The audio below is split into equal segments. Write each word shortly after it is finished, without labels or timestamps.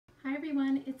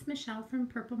everyone, it's Michelle from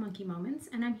Purple Monkey Moments,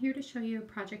 and I'm here to show you a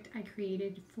project I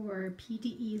created for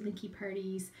PDE Linky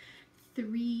Party's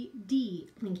 3D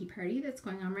Linky Party that's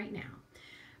going on right now.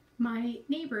 My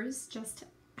neighbors just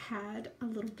had a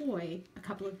little boy a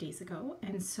couple of days ago,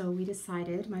 and so we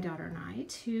decided, my daughter and I,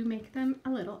 to make them a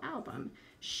little album.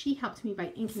 She helped me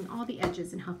by inking all the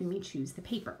edges and helping me choose the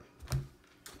paper.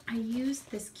 I used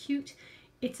this cute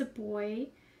It's a Boy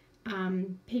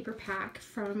paper pack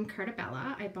from Carta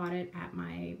Bella. I bought it at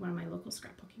one of my local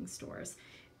scrapbooking stores.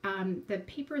 The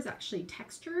paper is actually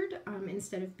textured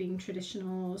instead of being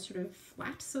traditional sort of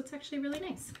flat, so it's actually really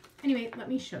nice. Anyway, let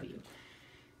me show you.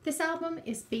 This album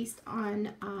is based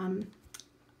on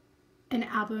an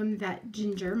album that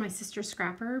Ginger, my sister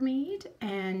Scrapper, made,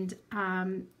 and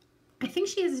I think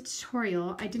she has a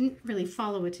tutorial. I didn't really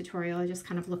follow a tutorial. I just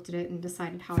kind of looked at it and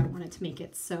decided how I wanted to make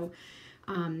it. So,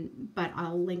 but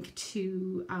I'll link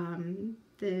to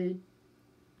the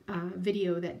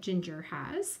video that Ginger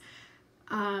has.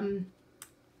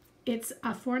 It's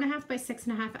a 4.5 by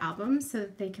 6.5 album, so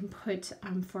that they can put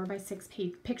 4 by 6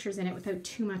 pictures in it without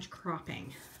too much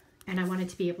cropping. And I wanted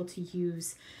to be able to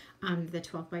use the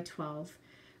 12 by 12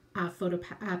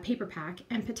 paper pack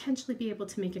and potentially be able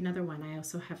to make another one. I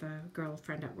also have a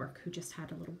girlfriend at work who just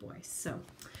had a little boy. So,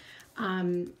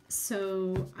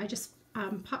 so I just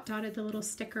pop dotted the little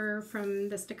sticker from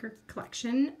the sticker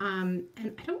collection. And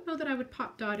I don't know that I would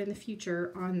pop dot in the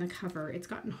future on the cover. It's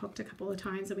gotten hooked a couple of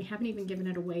times and we haven't even given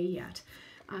it away yet.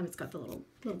 It's got the little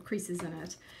creases in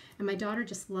it. And my daughter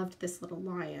just loved this little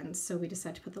lion, so we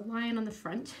decided to put the lion on the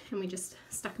front, and we just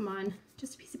stuck him on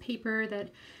just a piece of paper that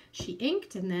she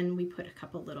inked, and then we put a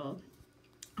couple little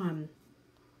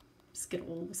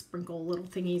sprinkle little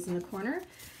thingies in the corner.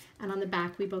 And on the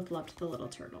back, we both loved the little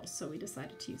turtle, so we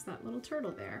decided to use that little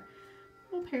turtle there.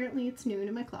 Well, apparently it's noon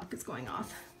and my clock is going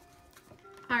off.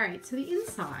 All right, so the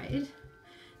inside,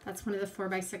 that's one of the 4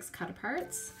 by 6 cut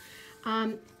aparts.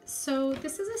 So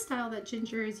this is a style that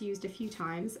Ginger has used a few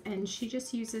times, and she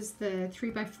just uses the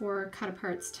 3 by 4 cut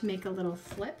aparts to make a little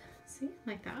flip, see,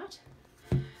 like that.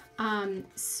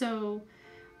 So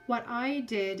what I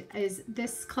did is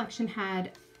this collection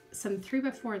had some 3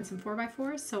 by 4 and some 4 by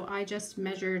 4, so I just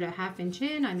measured a 1/2 inch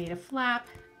in, I made a flap,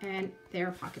 and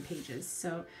they're pocket pages.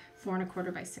 So 4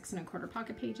 1/4 by 6 1/4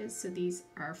 pocket pages. So these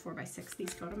are 4 by 6,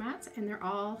 these photo mats, and they're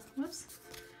all, whoops,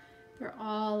 they're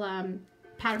all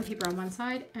pattern paper on one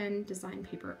side and design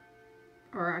paper,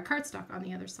 or cardstock on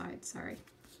the other side, sorry.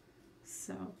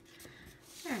 So,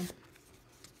 there.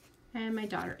 And my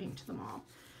daughter inked them all.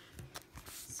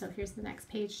 So here's the next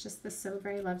page, just the So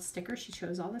Very Loved sticker. She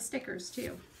chose all the stickers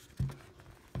too.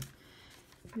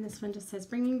 And this one just says,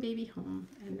 Bringing Baby Home.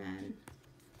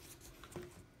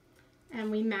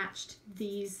 And we matched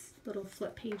these little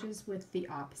flip pages with the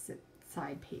opposite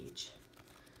side page.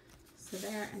 So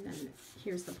there, and then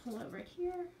here's the pullout right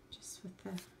here, just with the,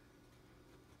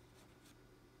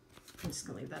 I'm just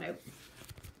gonna leave that out.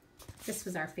 This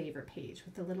was our favorite page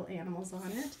with the little animals on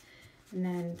it, and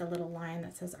then the little line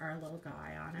that says Our Little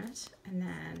Guy on it, and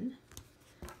then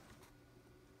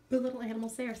the little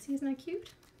animals there. See, isn't that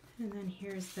cute? And then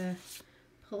here's the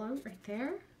pullout right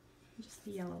there, just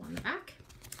the yellow on the back.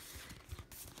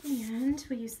 And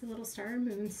we used the little star and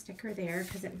moon sticker there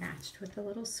because it matched with the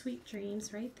little sweet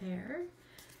dreams right there.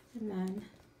 And then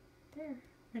there,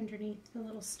 underneath the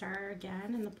little star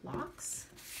again and the blocks.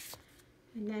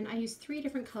 And then I used 3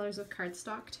 different colors of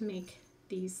cardstock to make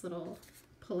these little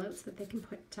pullouts that they can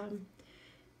put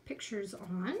pictures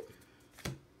on.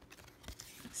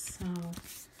 So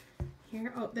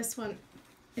here, oh, this one,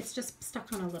 it's just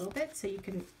stuck on a little bit, so you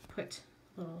can put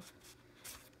a little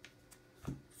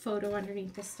photo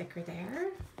underneath the sticker there,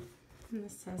 and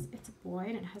this says It's a Boy,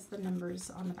 and it has the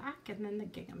numbers on the back, and then the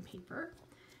gingham paper,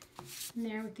 and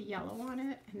there with the yellow on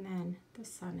it, and then the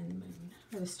sun and the moon,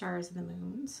 or the stars and the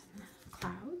moons, and the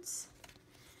clouds.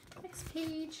 Next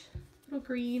page, little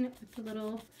green with the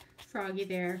little froggy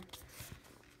there,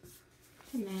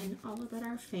 and then all about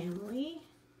our family,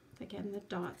 again the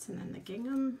dots, and then the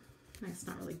gingham. That's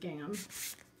not really gingham,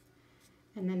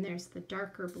 and then there's the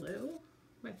darker blue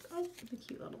with, oh, the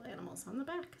cute little animals on the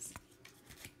back.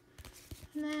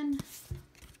 And then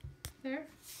there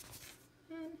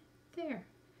and there.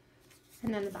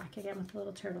 And then the back again with the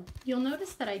little turtle. You'll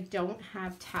notice that I don't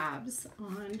have tabs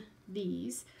on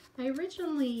these. I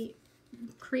originally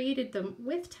created them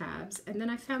with tabs, and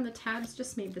then I found the tabs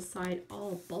just made the side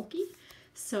all bulky.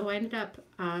 So I ended up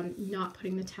not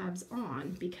putting the tabs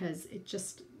on because it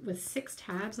just, with 6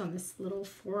 tabs on this little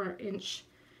 4-inch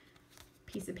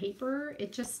piece of paper,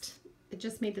 it just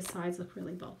made the sides look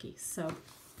really bulky. So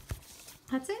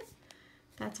that's it.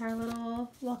 that's our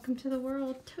little Welcome to the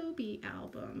World Toby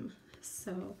album.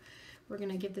 So we're going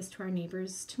to give this to our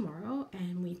neighbors tomorrow,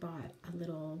 and we bought a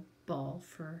little ball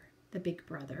for the big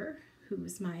brother,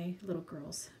 who's my little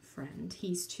girl's friend.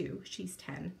 He's 2, she's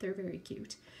 10. They're very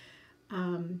cute.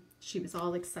 She was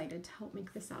all excited to help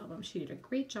make this album. She did a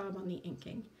great job on the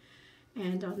inking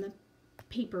and on the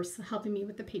papers, helping me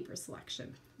with the paper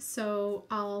selection. So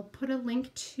I'll put a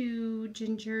link to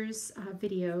Ginger's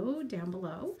video down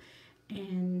below,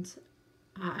 and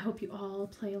I hope you all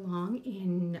play along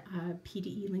in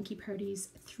PDE Linky Party's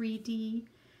 3D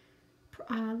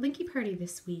Linky Party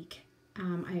this week.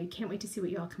 I can't wait to see what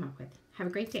you all come up with. Have a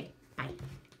great day. Bye.